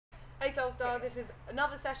Hey Solstar, this is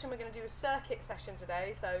another session. We're going to do a circuit session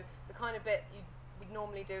today, so the kind of bit we'd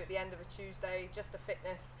normally do at the end of a Tuesday, just the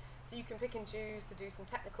fitness. So you can pick and choose to do some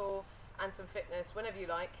technical and some fitness whenever you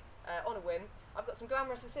like, on a whim. I've got some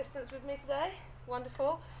glamorous assistants with me today,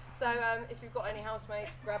 wonderful. So if you've got any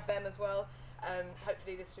housemates, grab them as well.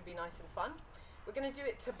 Hopefully this should be nice and fun. We're going to do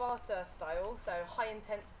it Tabata style, so high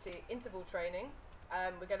intensity interval training.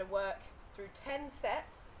 We're going to work through 10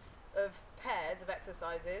 sets of pairs of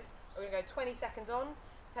exercises. We're going to go 20 seconds on,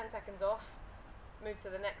 10 seconds off, move to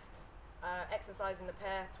the next exercise in the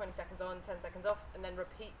pair, 20 seconds on, 10 seconds off, and then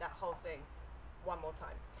repeat that whole thing one more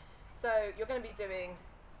time. So you're going to be doing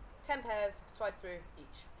 10 pairs twice through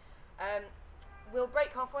each. We'll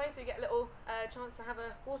break halfway, so you get a little chance to have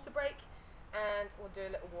a water break, and we'll do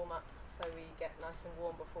a little warm up so we get nice and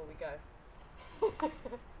warm before we go.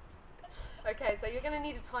 Okay, so you're going to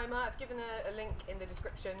need a timer. I've given a link in the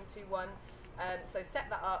description to one. So set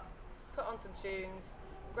that up, put on some tunes,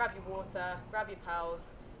 grab your water, grab your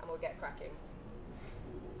pals, and we'll get cracking.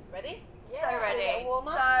 Ready? Yeah, so ready. Warm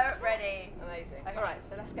up? So ready. Amazing. Okay. Alright,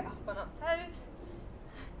 so let's get up on our toes.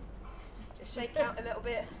 Just shake out a little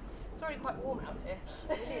bit. It's already quite warm out here.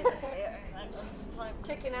 It is actually.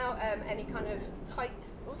 Kicking out any kind of tight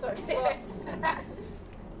fits.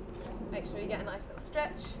 Make sure you get a nice little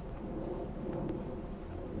stretch.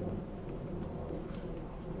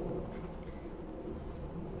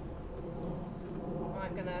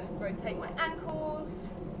 I'm going to rotate my ankles,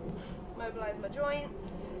 mobilise my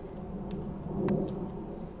joints.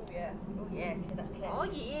 Oh yeah. Oh yeah, clear that clear. Oh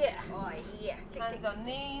yeah. Oh yeah. Hands on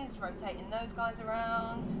knees, rotating those guys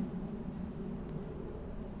around.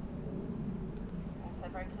 Also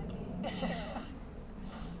very clicky.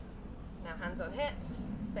 Now hands on hips,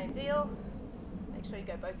 same deal. Make sure you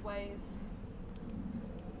go both ways.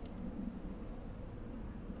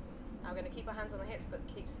 Now we're going to keep our hands on the hips but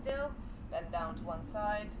keep still. Bend down to one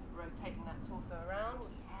side, rotating that torso around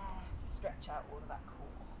to stretch out all of that core.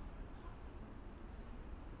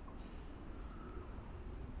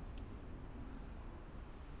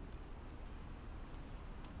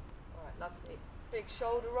 Alright, lovely. Big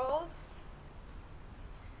shoulder rolls,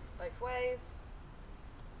 both ways.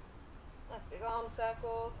 Nice big arm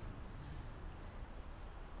circles.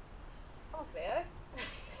 Come on, Cleo.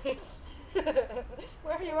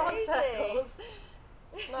 Where are your arm circles?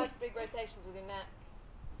 Nice big rotations with your neck.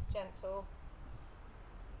 Gentle.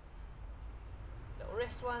 Little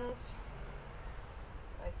wrist ones.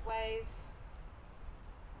 Both ways.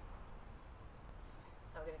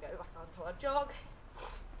 Now we're going to go back onto our jog.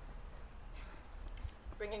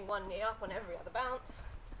 Bringing one knee up on every other bounce.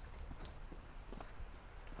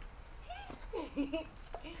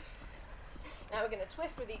 Now we're going to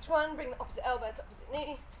twist with each one. Bring the opposite elbow to opposite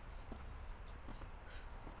knee.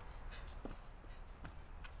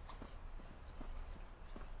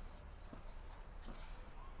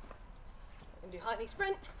 Do high knee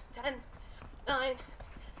sprint. 10, 9,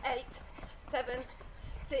 8, 7,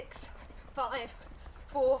 6, 5,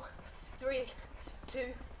 4, 3,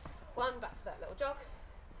 2, 1. Back to that little jog.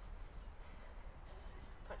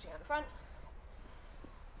 Punching out the front.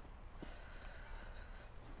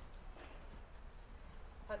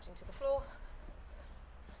 Punching to the floor.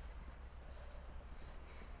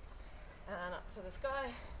 And up to the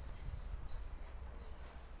sky.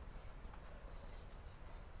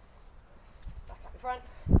 Front.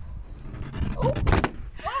 Oh!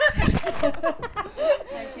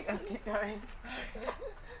 Let's keep going.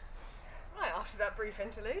 Right, after that brief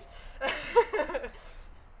interlude.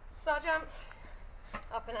 Star jumps.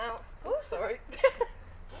 Up and out. Oh, sorry.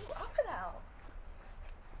 Ooh, up and out.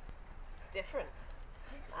 Different.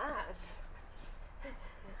 Mad.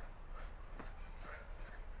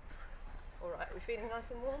 Alright, are we feeling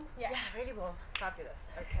nice and warm? Yeah, really warm. Fabulous.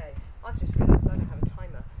 Okay. I've just realised I don't have a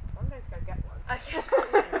timer. I'm going to go get one. Okay.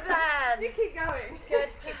 Then. You keep going. Good,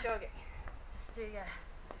 just keep jogging. Just do, yeah.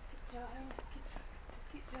 Just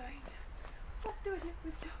keep doing. Just keep dogging.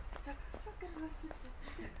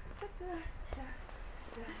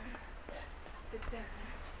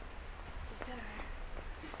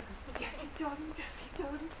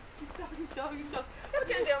 Just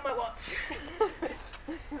going to do it on my watch.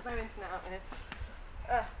 There's no internet out here.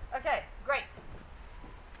 Okay, great.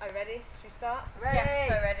 Are you ready? Should we start? Ready. Yeah,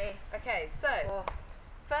 so ready. Okay, so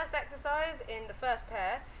first exercise in the first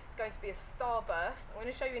pair is going to be a star burst. I'm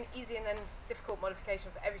going to show you an easy and then difficult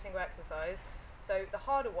modification for every single exercise. So the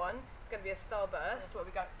harder one is going to be a star burst, where we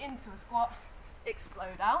go into a squat,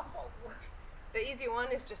 explode out. The easier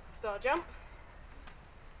one is just the star jump.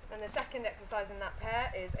 Then the second exercise in that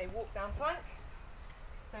pair is a walk down plank.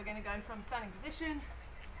 So we're going to go from standing position,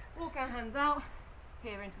 walk our hands out,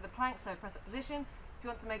 here into the plank, so press up position. If you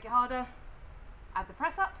want to make it harder, add the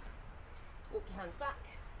press up, walk your hands back,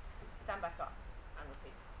 stand back up, and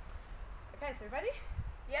repeat. Okay, so ready?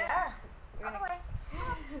 Yeah. We're On the gonna, way.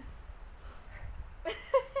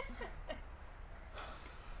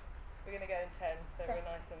 we're gonna go in 10, so we're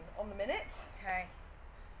nice and on the minute. Okay.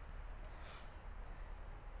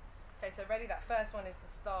 Okay, so ready? That first one is the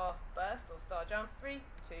star burst or star jump. 3,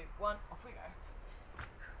 2, 1, off we go.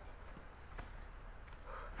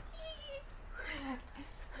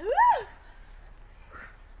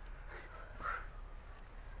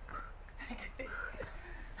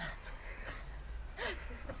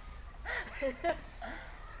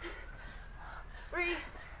 Three,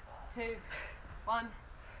 2, 1,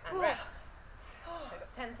 and rest. So we've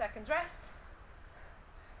got 10 seconds rest.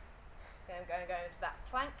 Then I'm going to go into that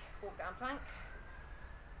plank, walk down plank.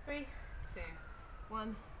 3, 2,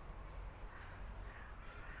 1.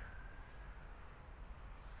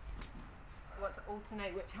 We want to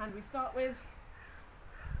alternate which hand we start with.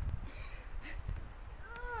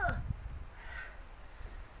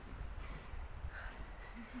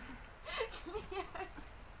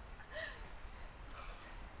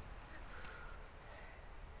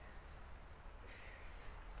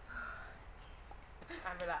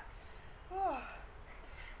 And relax.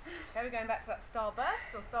 Okay, we're going back to that star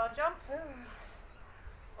burst or star jump.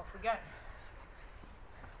 Off we go.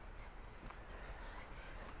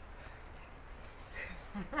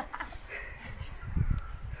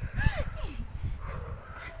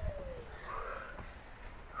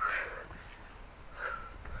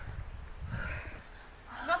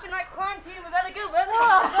 Nothing like quarantine without a good one.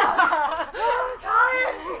 I'm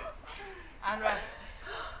tired. And rest.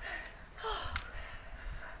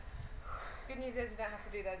 Good news is we don't have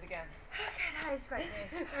to do those again. Okay, that is great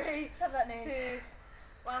news. 3, Love that news. 2,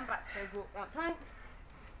 1, back to those walk down planks.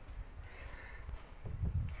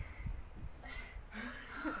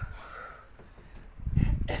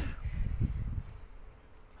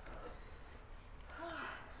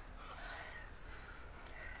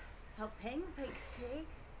 Helping, thanks Kate.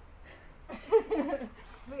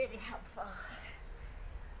 Really helpful.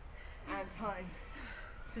 And time.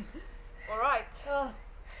 Alright.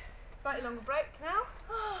 Slightly longer break now.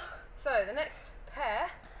 So the next pair,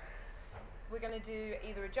 we're going to do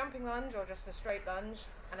either a jumping lunge or just a straight lunge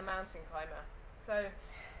and a mountain climber. So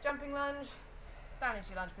jumping lunge, down into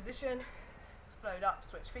your lunge position, explode up,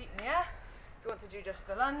 switch feet in the air. If you want to do just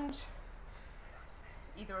the lunge,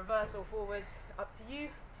 either reverse or forwards, up to you.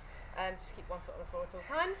 Just keep one foot on the floor at all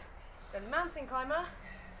times. Then the mountain climber,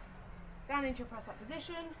 down into your press up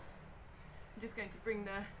position. I'm just going to bring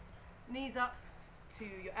the knees up to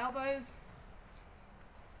your elbows,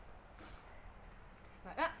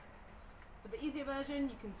 like that. For the easier version,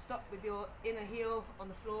 you can stop with your inner heel on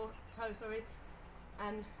the floor, toe, sorry,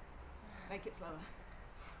 and make it slower.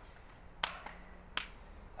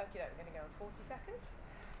 Okay, we're going to go in 40 seconds.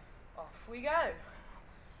 Off we go. I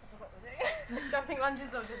forgot what we're doing. Jumping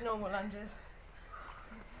lunges or just normal lunges?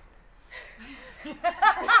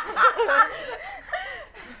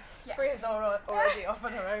 Yeah. Bria's already off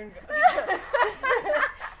on her own.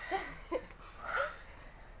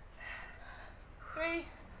 3,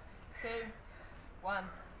 2, 1,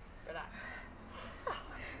 relax.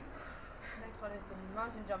 Next one is the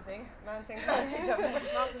mountain jumping. Mountain jumping.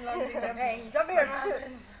 Mountain lunging jumping. Jumping over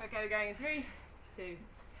mountains. Okay, we're going in 3, 2,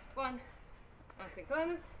 1. Mountain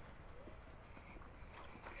climbers.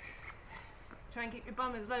 Try and keep your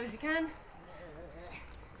bum as low as you can.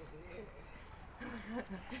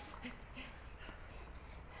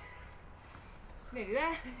 Nearly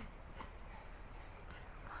there.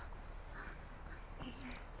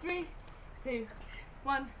 3, 2,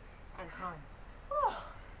 1, and time.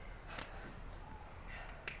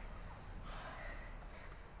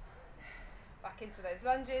 Back into those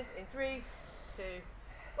lunges in 3, 2,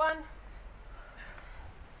 1.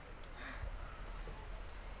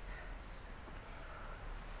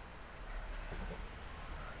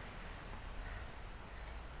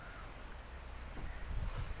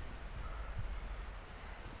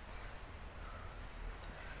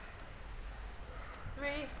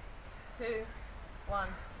 Three, 2, 1,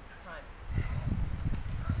 time.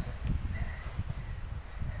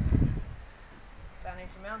 Down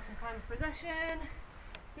into mountain climber position.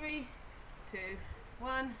 3, 2,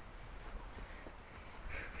 1.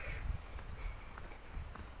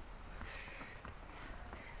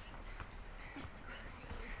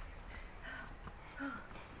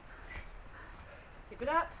 Keep it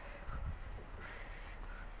up.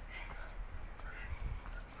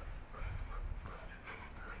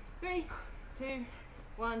 3, 2,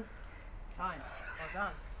 1, time. Well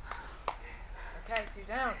done. Okay, 2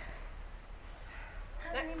 down.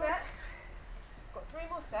 Next set. Got 3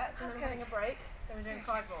 more sets and then we're having a break. Then we're doing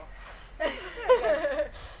 5 more.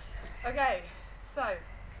 Okay, so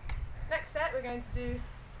next set we're going to do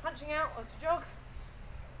punching out or to jog.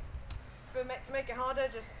 To make it harder,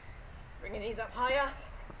 just bring your knees up higher.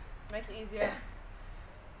 To make it easier,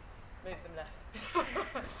 move them less.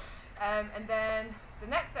 And then the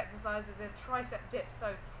next exercise is a tricep dip.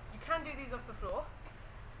 So you can do these off the floor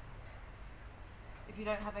if you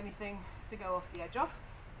don't have anything to go off the edge of.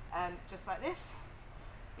 Just like this,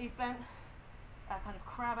 knees bent, kind of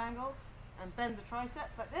crab angle, and bend the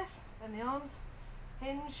triceps like this, bend the arms,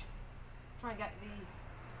 hinge, try and get the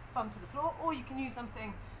bum to the floor, or you can use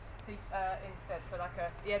something to, instead, so like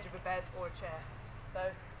the edge of a bed or a chair. So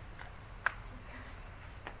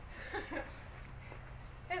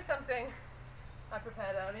here's something I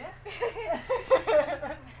prepared earlier.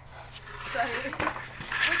 So with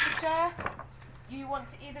the chair, you want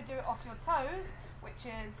to either do it off your toes, which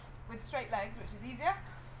is with straight legs, which is easier.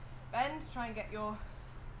 Bend, try and get your,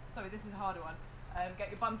 sorry, this is a harder one. Get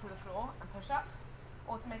your bum to the floor and push up.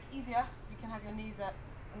 Or to make it easier, you can have your knees at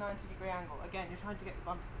a 90-degree angle. Again, you're trying to get your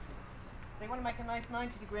bum to the floor. So you want to make a nice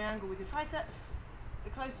 90-degree angle with your triceps. The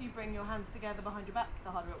closer you bring your hands together behind your back,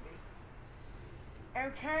 the harder it will be.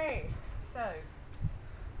 Okay, so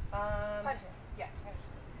Punching. yes.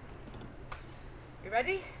 You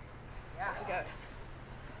ready? Yeah. Off we go.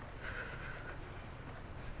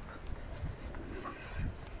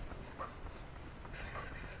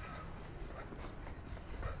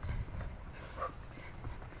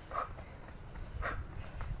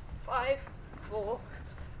 Five, 4,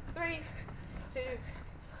 3, 2,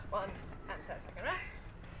 1, and 10-second rest.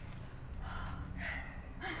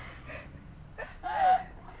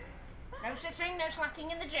 No sitting, no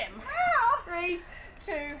slacking in the gym. 3,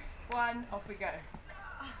 2, 1, off we go.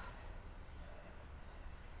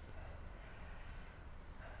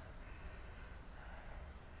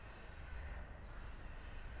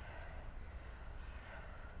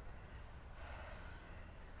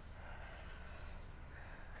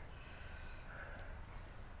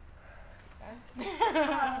 Okay.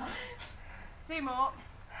 2 more.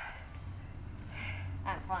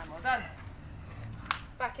 And time, well done.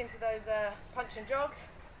 Back into those punch and jogs.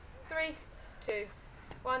 3, 2,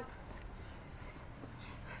 1.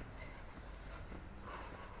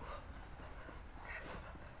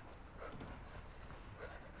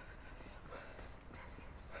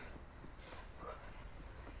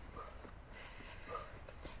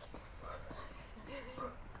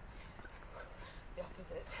 The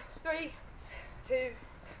opposite. 3, 2,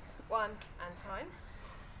 1, and time.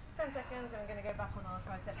 10 seconds, and we're going to go back on our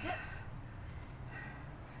tricep dips.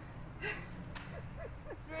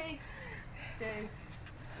 3, 2,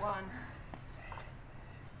 1.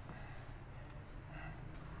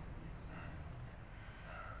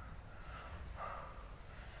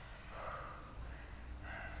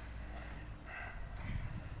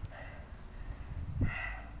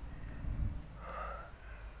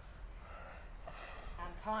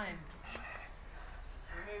 And time.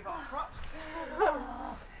 Remove our props.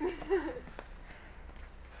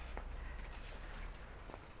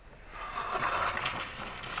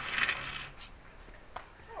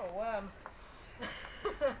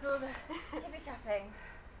 All the tippy tapping.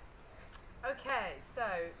 Okay, so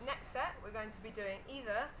next set we're going to be doing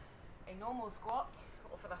either a normal squat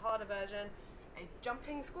or, for the harder version, a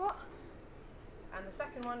jumping squat, and the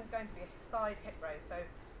second one is going to be a side hip raise. So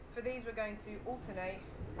for these we're going to alternate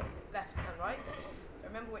left and right, so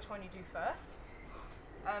remember which one you do first.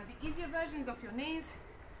 The easier version is off your knees,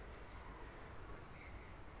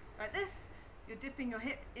 like this. You're dipping your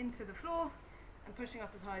hip into the floor and pushing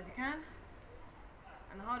up as high as you can.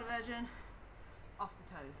 And the harder version, off the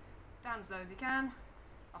toes. Down as low as you can,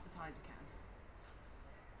 up as high as you can.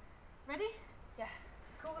 Ready? Yeah.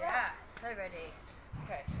 Cool with Yeah, that? so ready.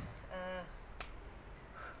 Okay.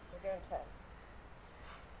 We're going 10.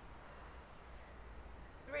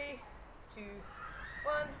 3, 2,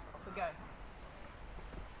 1, off we go.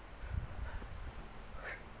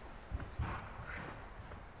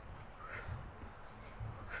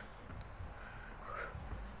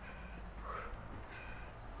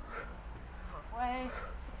 Halfway.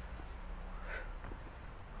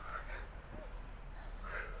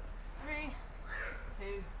 3,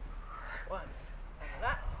 2, 1. And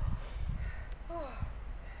relax.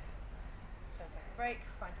 10-second break.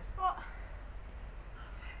 Find your spot.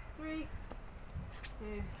 3,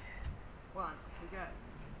 2, 1. Off we go.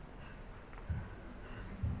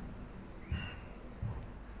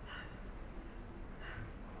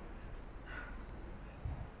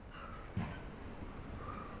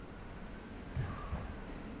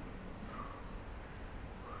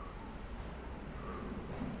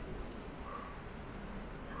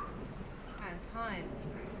 time.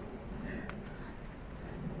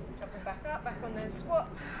 Jumping back up, back on those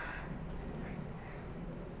squats.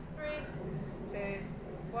 3, 2,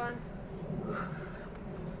 1.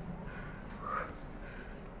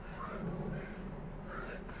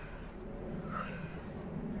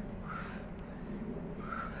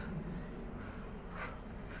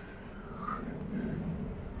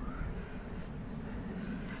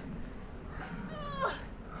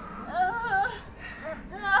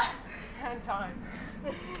 And time.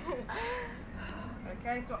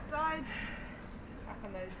 Okay, swap sides. Back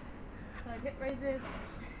on those side hip raises.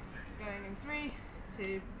 Going in 3,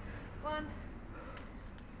 2, 1.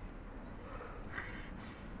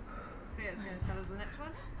 Priya's going to tell us the next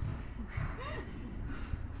one.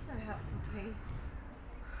 So helpful, please.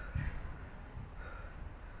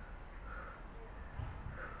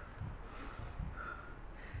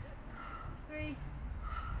 3,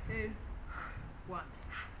 2, 1.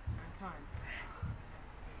 And time.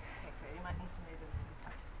 Okay, Priya, you might need some movements to be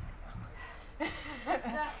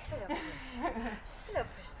Little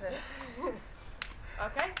push.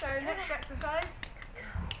 Okay, so next exercise,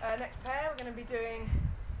 next pair, we're going to be doing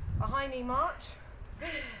a high knee march,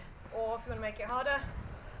 or if you want to make it harder,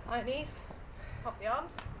 high knees, pop the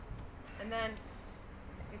arms, and then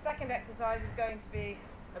the second exercise is going to be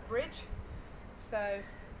a bridge. So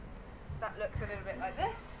that looks a little bit like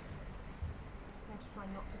this. I'm going to try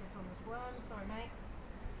not to get on this worm, sorry mate.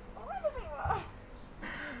 Oh, it's a bit worm.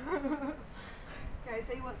 Okay,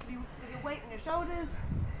 so you want to be with your weight on your shoulders,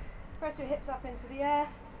 press your hips up into the air.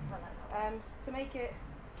 To make it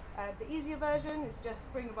the easier version is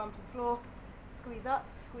just bring the bum to the floor, squeeze up,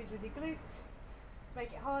 squeeze with your glutes. To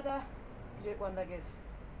make it harder, you do it one-legged.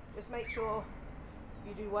 Just make sure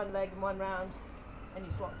you do one leg in one round and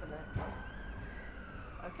you swap for the next one.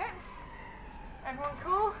 Okay, everyone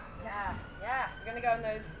cool? Yeah. We're going to go on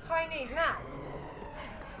those high knees now.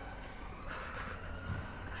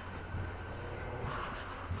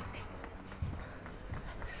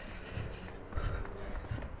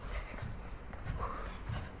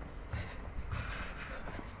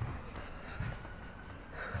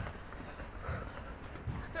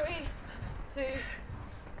 Three, 2,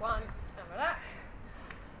 1, and relax.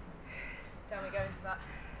 Then we go into that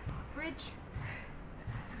bridge.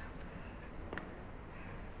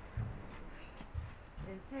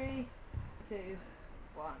 In 3, 2,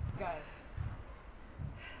 1, go.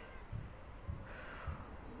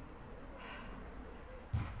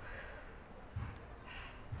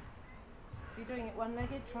 If you're doing it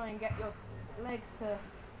one-legged, try and get your leg to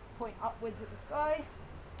point upwards at the sky,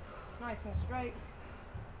 nice and straight.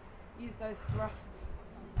 Use those thrusts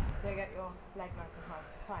to get your leg nice and high.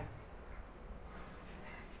 Time.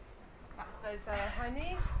 That's those high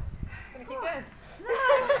knees. Gonna keep going.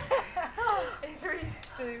 In 3,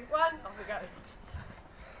 2, 1, off we go.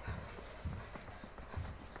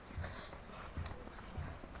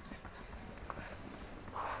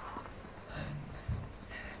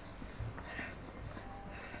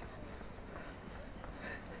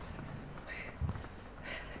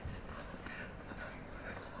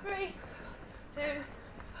 Three, 2,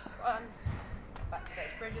 1. Back to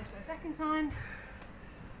those bridges for the second time.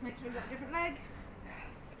 Make sure you've got a different leg.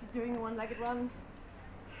 If you're doing the one-legged ones.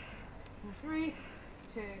 In 3,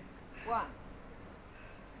 2, 1.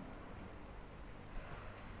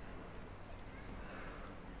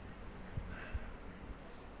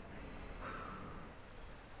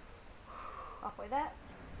 Halfway there.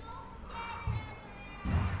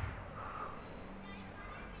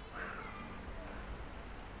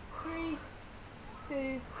 3,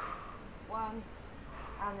 2, 1,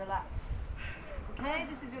 and relax. Okay,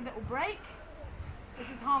 this is your little break.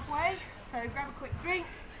 This is halfway, so grab a quick drink,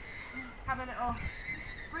 have a little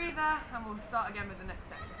breather, and we'll start again with the next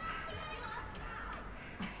set.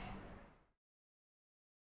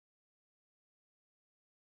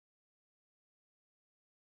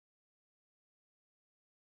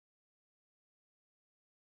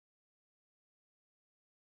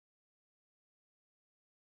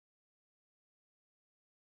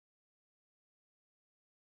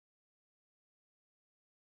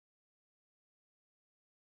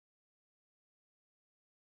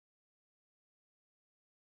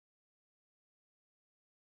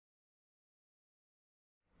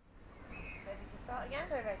 Start again?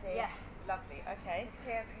 So ready. Yeah. Lovely. Okay. It's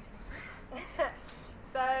clear.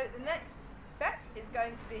 So the next set is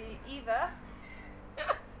going to be either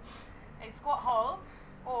a squat hold,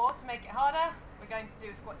 or to make it harder, we're going to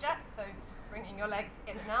do a squat jack. So bringing your legs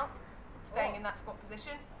in and out, staying in that squat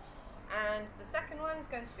position. And the second one is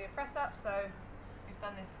going to be a press up. So we've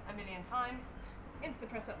done this a million times. Into the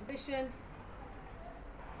press up position.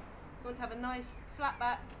 You want to have a nice flat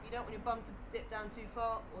back. You don't want your bum to dip down too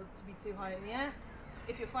far or to be too high in the air.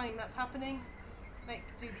 If you're finding that's happening,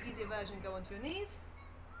 do the easier version, go onto your knees.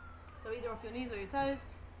 So either off your knees or your toes.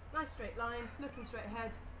 Nice straight line, looking straight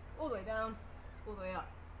ahead, all the way down, all the way up.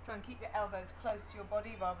 Try and keep your elbows close to your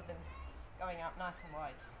body rather than going out nice and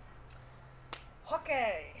wide.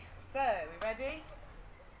 Okay, so we ready?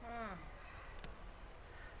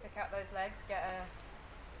 Pick out those legs, get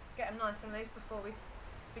them nice and loose before we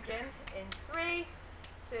begin. In 3,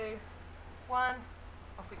 2, 1,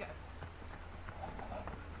 off we go.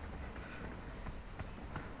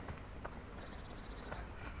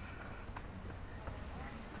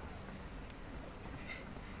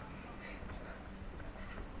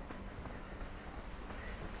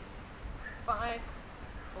 Five,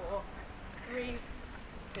 4, 3,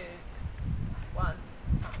 2, 1,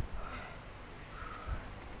 time.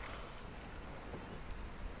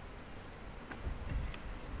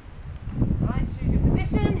 Right, choose your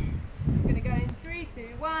position. We're going to go in 3, 2,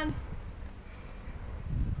 1.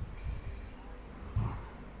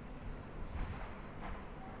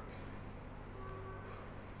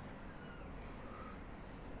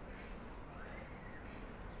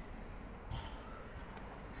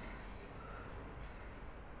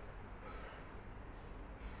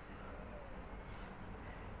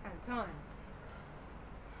 And time.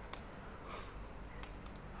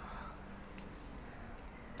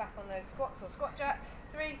 Back on those squats or squat jacks.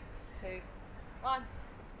 3, 2, 1.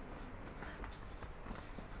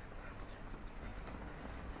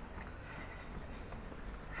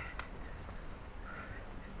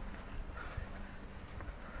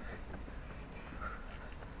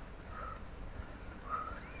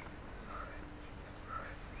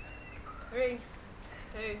 Three,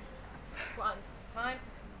 2, 1. Time.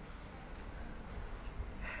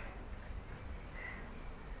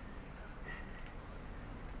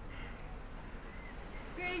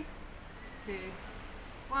 3, 2,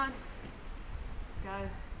 1, go.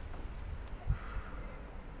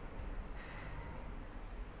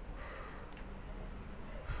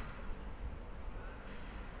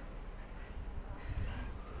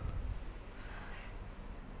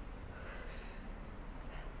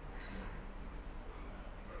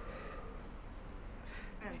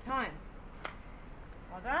 And time.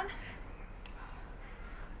 Well done.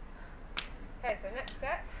 Okay, so next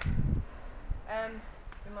set.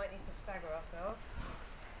 We might need to stagger ourselves.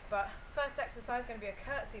 But first exercise is going to be a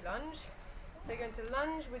curtsy lunge. So you're going to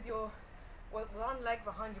lunge with your one leg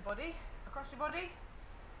behind your body, across your body,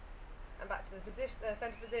 and back to the position, the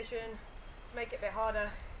center position. To make it a bit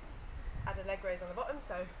harder, add a leg raise on the bottom.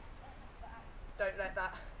 So don't let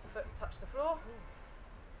that foot touch the floor.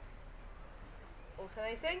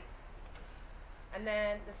 Alternating. And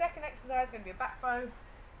then the second exercise is going to be a back bow.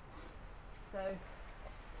 So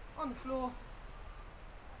on the floor,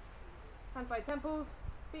 hands by temples,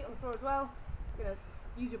 feet on the floor as well. You're going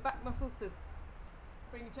to use your back muscles to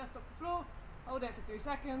bring your chest off the floor, hold it for 3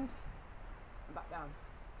 seconds, and back down.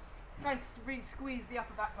 Try and really squeeze the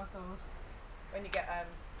upper back muscles when you get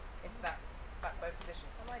into that back bow position.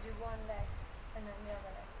 I might do one leg and then the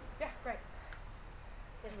other leg. Yeah, great.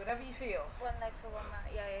 Do whatever you feel. One leg for one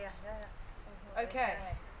mat. Yeah. Okay.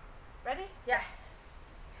 Ready? Yes.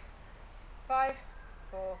 5,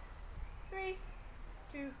 4, 3,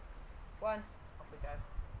 2, 1. Off we go.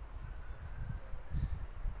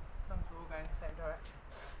 As long as we're all going the same direction.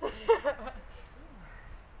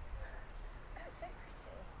 That's very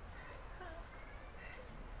pretty.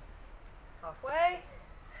 Halfway.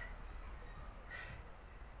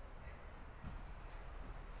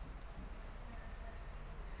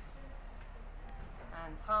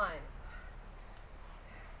 And time.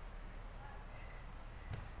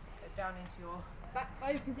 So down into your back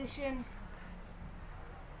bow position.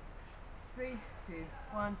 3, 2,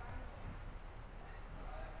 1.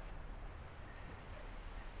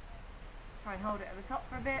 Try and hold it at the top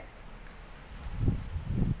for a bit.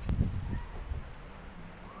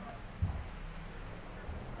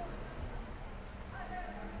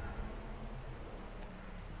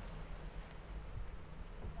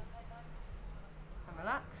 And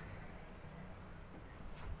relax.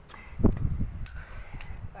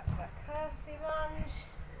 Back to that curtsy lunge.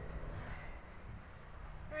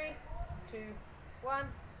 3, 2, 1.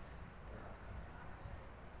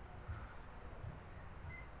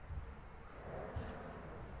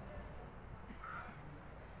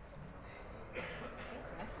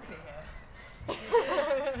 Synchronicity here.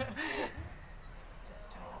 Just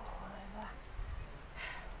trying not to fall over.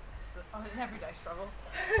 It's an everyday struggle.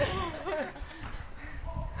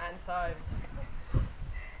 And time.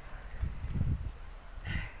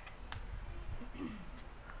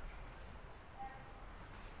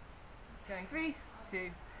 Going 3, 2,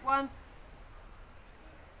 1.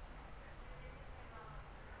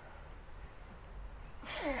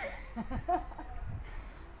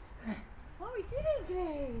 What are we doing,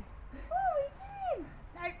 Glee? What are we doing?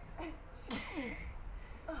 No.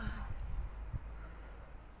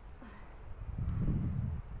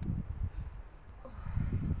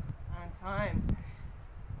 And time.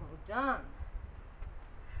 Well done.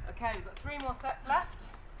 Okay, we've got 3 more sets left.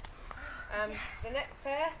 The next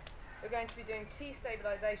pair, we're going to be doing T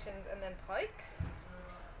stabilisations and then pikes.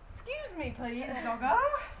 Excuse me, please, doggo.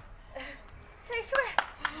 Okay, come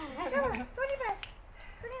on. Go on your bed. Go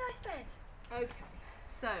on your nice bed. Okay,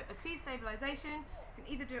 so a T stabilisation, you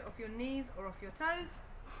can either do it off your knees or off your toes.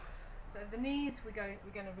 So the knees, we're going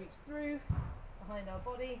to reach through behind our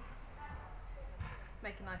body,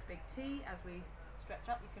 make a nice big T as we stretch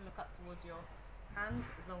up. You can look up towards your hand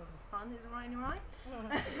as long as the sun isn't right in your eye.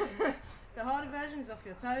 The harder version is off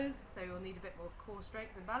your toes, so you'll need a bit more core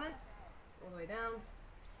strength and balance all the way down.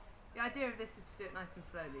 The idea of this is to do it nice and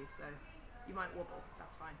slowly, so you might wobble,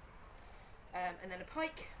 that's fine. And then a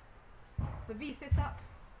pike, it's a V sit up,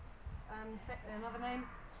 another name.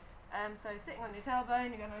 So sitting on your tailbone,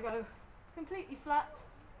 you're going to go completely flat,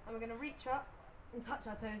 and we're going to reach up and touch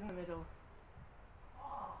our toes in the middle.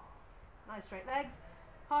 Nice straight legs.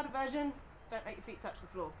 Harder version, don't let your feet touch the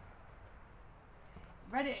floor.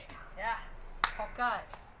 Ready? Yeah. Hot guy.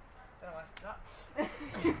 Don't know why I stood up.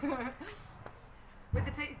 With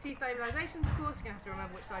the T stabilisations, of course, you're going to have to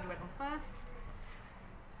remember which side you went on first.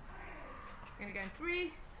 We're going to go in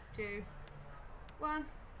 3, 2, 1.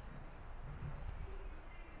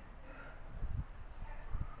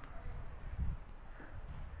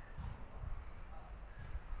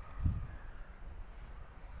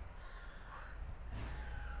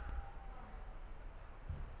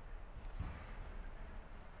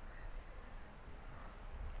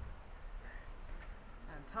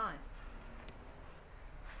 And time.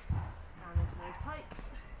 Down into those pikes.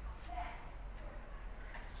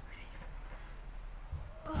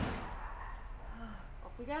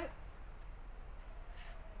 Off we go.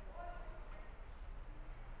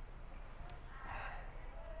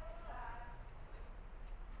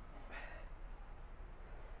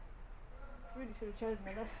 Really should have chosen a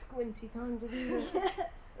less squinty time to do this.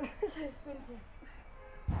 So squinty.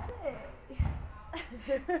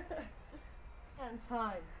 And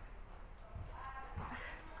time.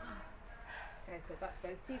 Okay, so back to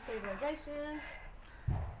those T stabilisations.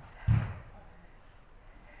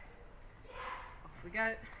 Off we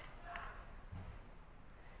go.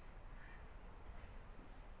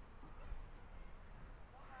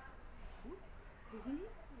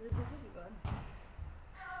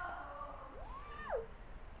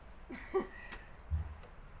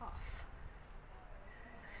 It's tough.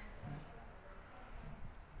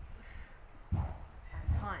 And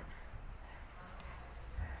time.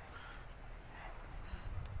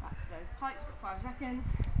 Back to those pikes for 5 seconds.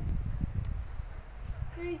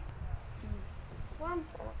 3, 2, 1.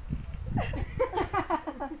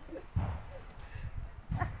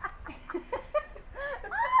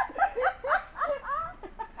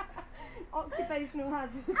 Occupational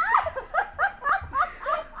hazard.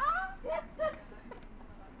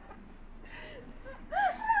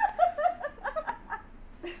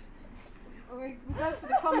 We go for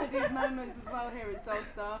the comedy of moments as well here at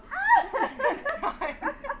Solstar. Time.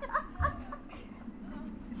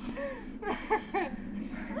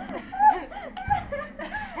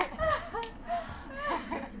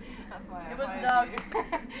 That's why It was the dog.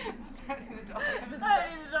 It's totally the dog. It was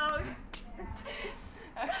totally the dog.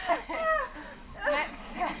 Okay.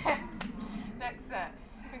 Next set.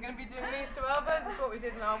 We're going to be doing knees to elbows. That's what we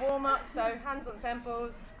did in our warm-up. So hands on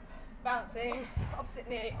temples, bouncing, opposite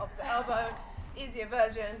knee, opposite elbow. Easier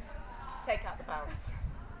version, take out the bounce.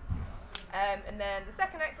 And then the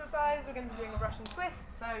second exercise, we're going to be doing a Russian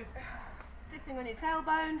twist. So sitting on your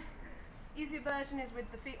tailbone. Easier version is with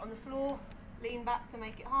the feet on the floor. Lean back to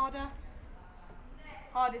make it harder.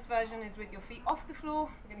 Hardest version is with your feet off the floor.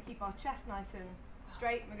 We're going to keep our chest nice and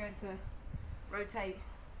straight. We're going to rotate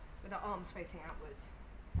with our arms facing outwards.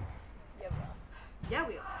 Yeah, well. Yeah,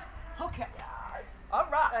 we are. Okay. Yes. All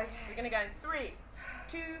right. Okay. We're going to go in 3,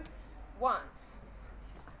 2, 1.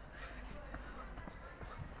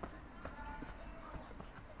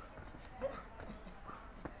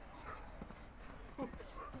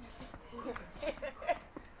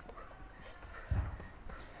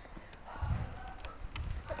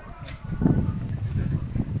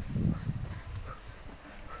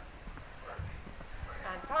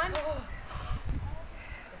 And time. We'll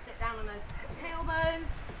sit down on those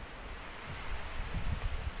tailbones.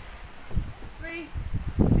 3,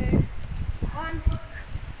 2, One.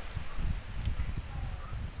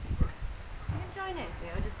 You can join in,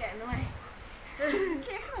 or just get in the way.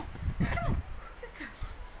 Okay, come on. Come on. Good girl.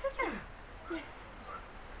 Good girl. Yes.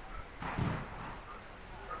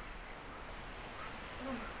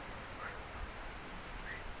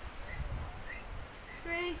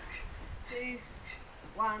 3, 2,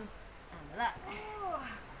 1, and relax.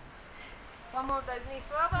 One more of those knees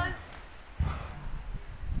to elbows.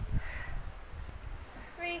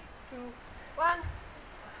 3, 2, 1.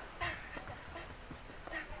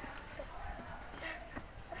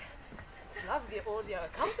 Love the audio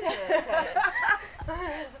accompaniment.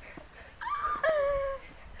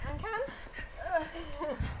 Can.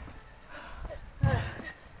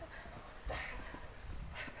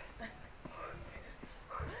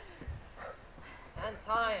 And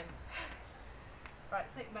time. Right,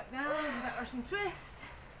 sit back down with that Russian twist.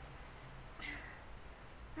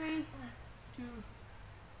 3, 2,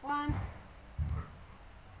 1.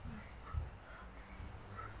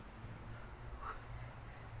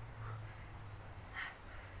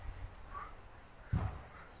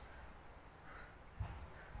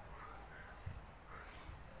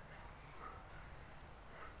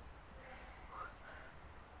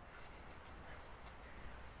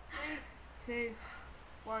 Two,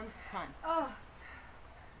 1, time. Oh,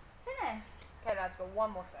 finished. Okay, lads, got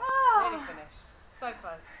one more set. Oh. Nearly finished. So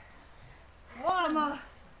close. One more.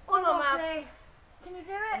 One more, please. mouse. Can you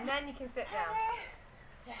do it? And then you can sit down.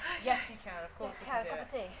 Yes. Yes, you can. Of course, Yes, you can do cup it.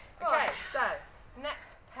 of tea. Okay, so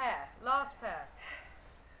next pair, last pair.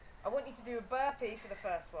 I want you to do a burpee for the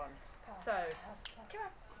first one. So Come on.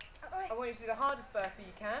 Out the way. I want you to do the hardest burpee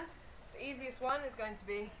you can. The easiest one is going to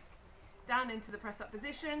be down into the press up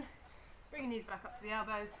position. Bring your knees back up to the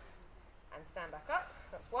elbows and stand back up.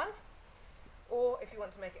 That's one. Or if you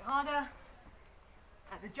want to make it harder,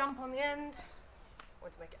 at the jump on the end,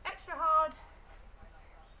 want to make it extra hard,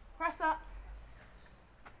 press up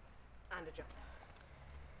and a jump.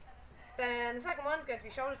 Then the second one is going to be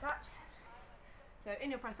shoulder taps. So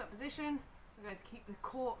in your press up position, we're going to keep the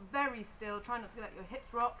core very still, try not to let your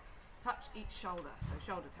hips rock, touch each shoulder, so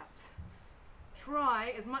shoulder taps.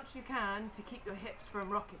 Try as much as you can to keep your hips from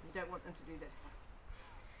rocking. You don't want them to do this.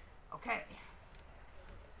 Okay.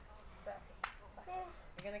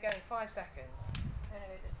 We're going to go in 5 seconds.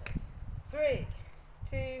 3,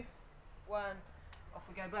 2, 1. Off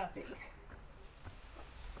we go, burpees.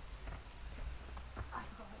 I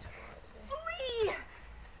forgot what to do.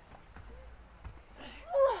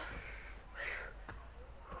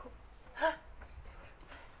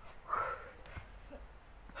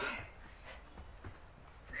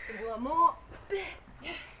 One more.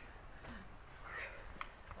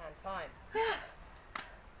 And time.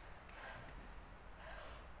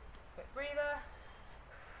 Quick breather.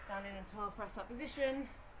 Down in into our press up position.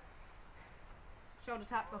 Shoulder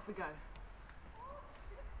taps, off we go.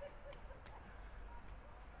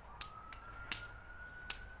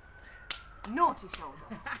 Naughty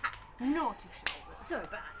shoulder. Naughty shoulder. So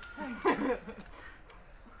bad. So bad.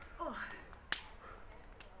 Oh.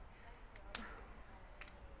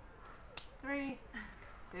 3,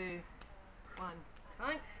 2, 1,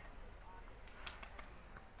 time.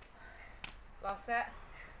 Last set.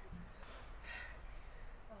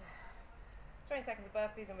 20 seconds of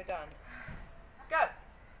burpees and we're done. Go!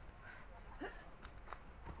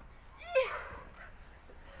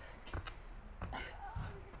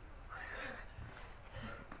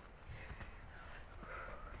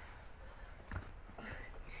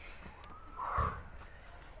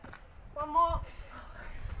 One more.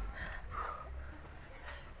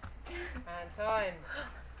 And time.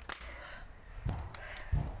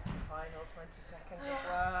 Final 20 seconds of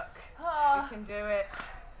work. We can do it.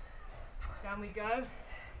 Down we go.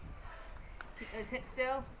 Keep those hips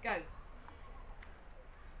still. Go.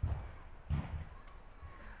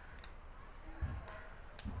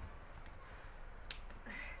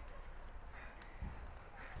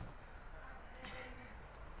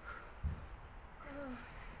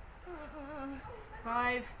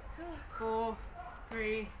 Five, 4,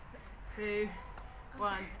 3, 2,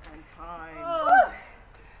 1, and time. Oh.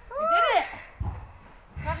 We did it!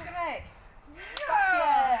 Smash it, mate.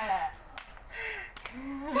 Yeah.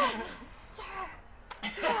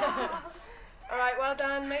 Alright, well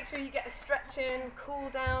done. Make sure you get a stretch in, cool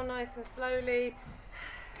down nice and slowly.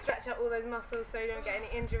 Stretch out all those muscles so you don't get any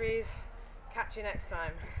injuries. Catch you next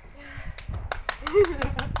time.